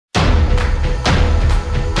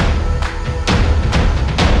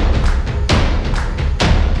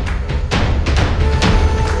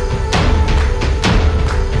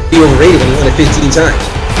overrated when he won it 15 times.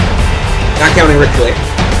 Not counting Ric Flair.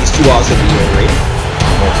 These two also be overrated.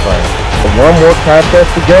 That's right. But one more contest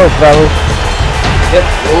to go, fellas. Yep.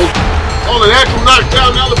 Oh, an actual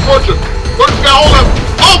knockdown. Now the Butcher. Butcher's got hold of him.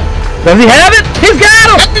 Oh! Does he have it? He's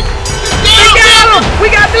got him! He got him! We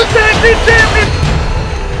got new champion!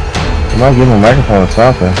 I might give him a microphone or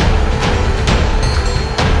something.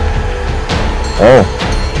 Oh.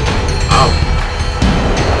 Oh.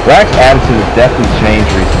 Black's attitude has definitely changed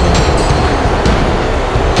recently.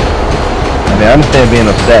 I mean, I understand being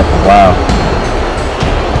upset, but wow.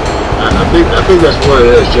 I think that's what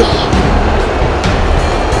it is. Just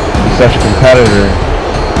he's such a competitor.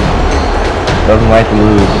 Doesn't like to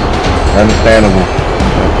lose. Understandable.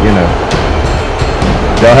 But, you know.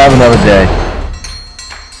 They'll have another day.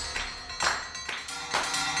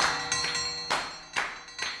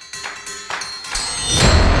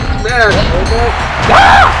 man.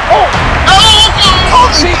 Ah! Oh,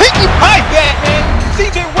 pinky pie back, man.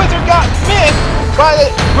 CJ Wizard got missed by the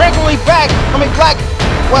Gregory back. I mean, Black.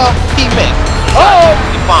 Well, he missed. Oh,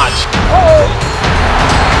 he botched. Oh.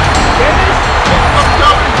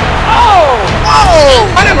 Oh!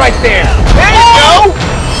 Put it right there! There you go!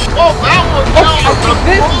 Oh, that was I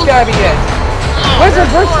think this is gotta be it. Wizard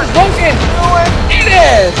versus Logan! It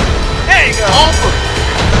is! There you go! Over!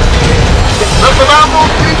 The phenomenal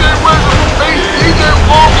CJ Wizard will face CJ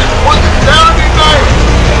Logan on Saturday night!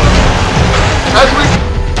 As we...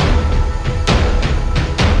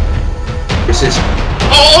 This is...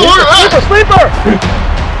 Oh, look at that! Sleeper!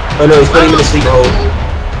 Oh no, he's putting him in the sleeper hold.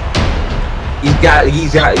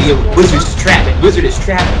 Wizard's trapped. Wizard is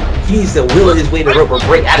trapped. He needs to will his way to rope or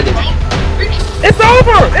break out of it. It's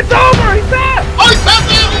over! It's over! He's tapped! Oh, he's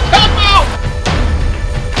tapped out! He's tapped out!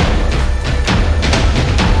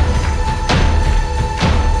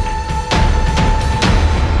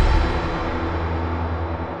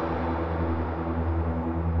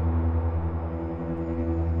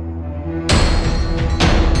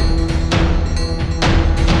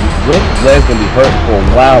 Rick's leg's gonna be hurt for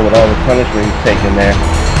a while with all the punishment he's taking there.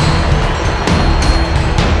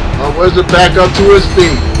 Wizard back up to his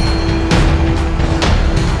feet.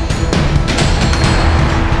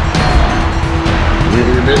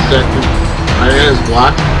 In this second, my hand is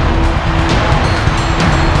blocked.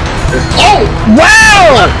 Oh!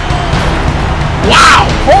 Wow! Wow!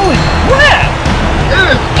 Holy crap! It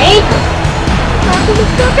is over! Knocked him the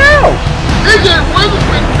fuck out! CJ Wizard's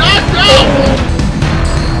been knocked out!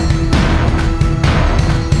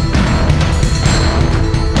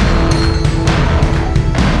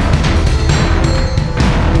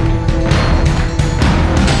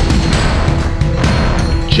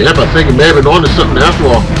 Champ, I think he may have been on to something after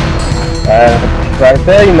all. Trying to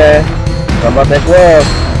tell you, man. How about that glove?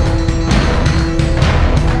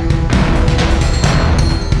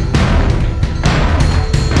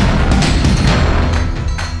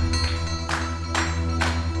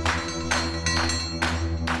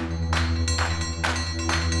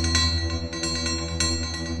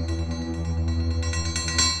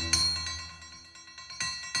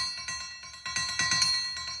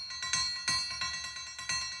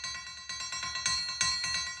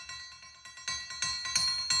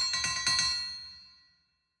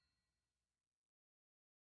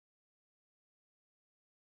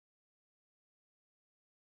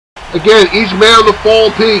 Again, each man on the fall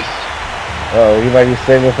piece. Oh, he might be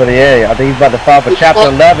saving for the end. I think he's about to file for Chapter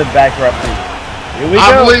 11 bankruptcy. Here we go.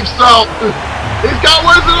 I believe so. He's got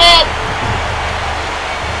Wizard up.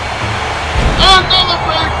 Another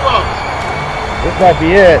bankrupt. This might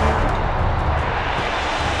be it.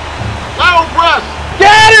 Battle press.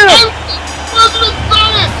 Get him! Wizard has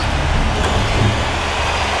done it.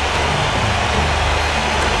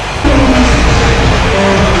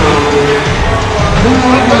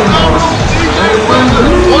 CJ Wizard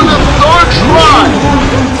on the third try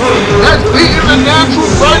has beaten the natural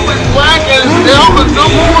fight with Black and is now the #1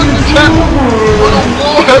 contender for the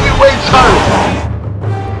World Heavyweight title.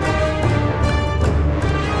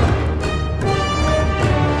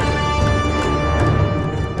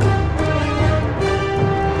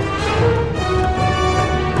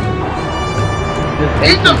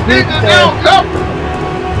 He's defeated now, Cup.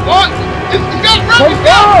 What? He's got a rep.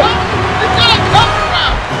 He's got a cup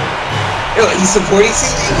around. Yo, he's supporting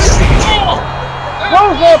CJ Wizard.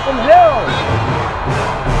 Rose up from hell!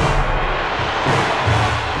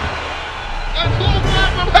 And close back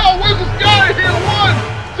from hell. Wizard's got it here. One,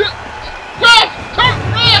 two, turn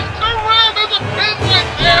around. There's a pin right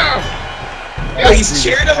there. Yo, he's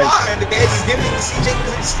cheering him on, man. He's giving the CJ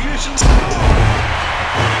Wizard spiritual.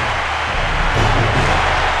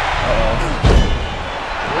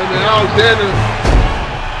 And then Alexander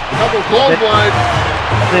Couple clotheslines.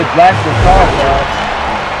 I think Black was called, bro.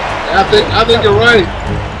 I think you're right.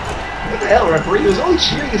 What the hell, referee? He was only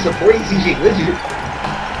cheering and supporting CJ Wizard.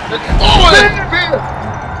 Oh, that's spear!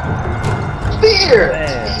 Spear!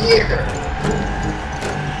 Man. Spear!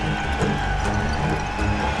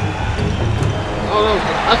 Oh no,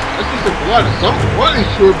 I see some blood. One of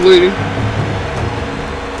these two are bleeding.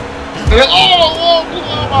 And then, oh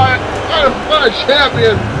my! What a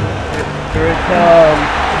champion! Here it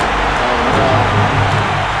comes.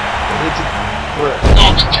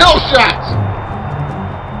 Oh, kill shots!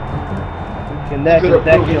 Connect with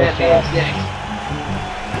that kill shot. Next.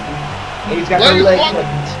 And he's got Leg the is leg fucked.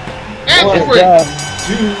 hooked. And One, quick!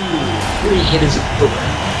 2, 3 hit is over.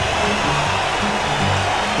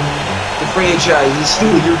 The franchise is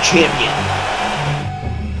still your champion.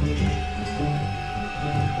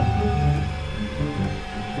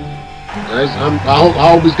 Guys, I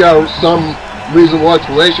hope he's got some reasonable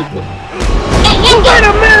explanation for it. Wait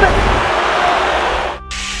a minute!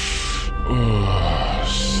 Oh,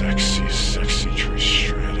 sexy, sexy Trish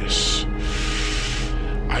Stratus.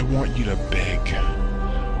 I want you to beg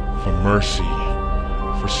for mercy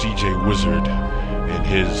for CJ Wizard and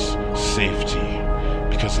his safety,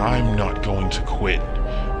 because I'm not going to quit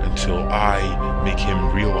until I make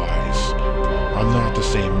him realize I'm not the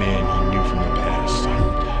same man he knew from the past.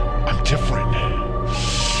 I'm different.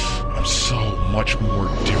 I'm so much more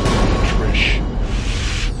different than Trish.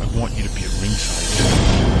 I want you to be at ringside.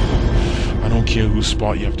 I don't care whose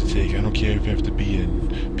spot you have to take. I don't care if you have to be in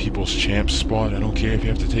People's Champ's spot. I don't care if you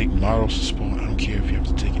have to take Models' spot. I don't care if you have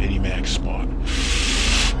to take Eddie Mac's spot.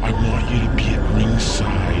 I want you to be at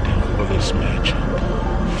ringside for this matchup,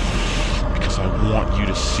 because I want you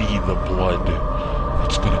to see the blood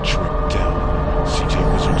that's gonna drip down CJ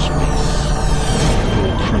Wizard's face. The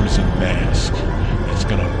little crimson mask that's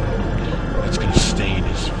gonna stain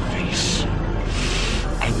his face.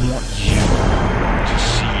 I want you to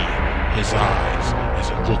see his eyes as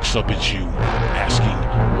he looks up at you, asking,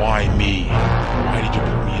 why me? Why did you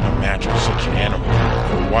put me in a match with such an animal?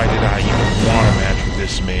 Or why did I even want a match with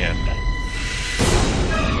this man?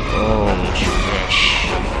 Oh, Trish.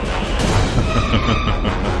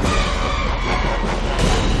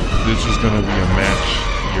 This is gonna be a match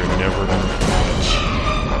you're never gonna forget.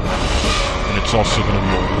 And it's also gonna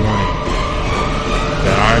be a warning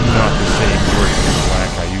that I'm not the same Gregory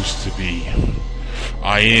Black I used to be.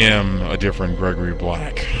 I am a different Gregory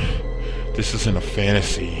Black. This isn't a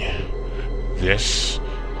fantasy. This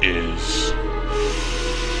is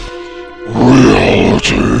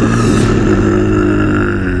reality.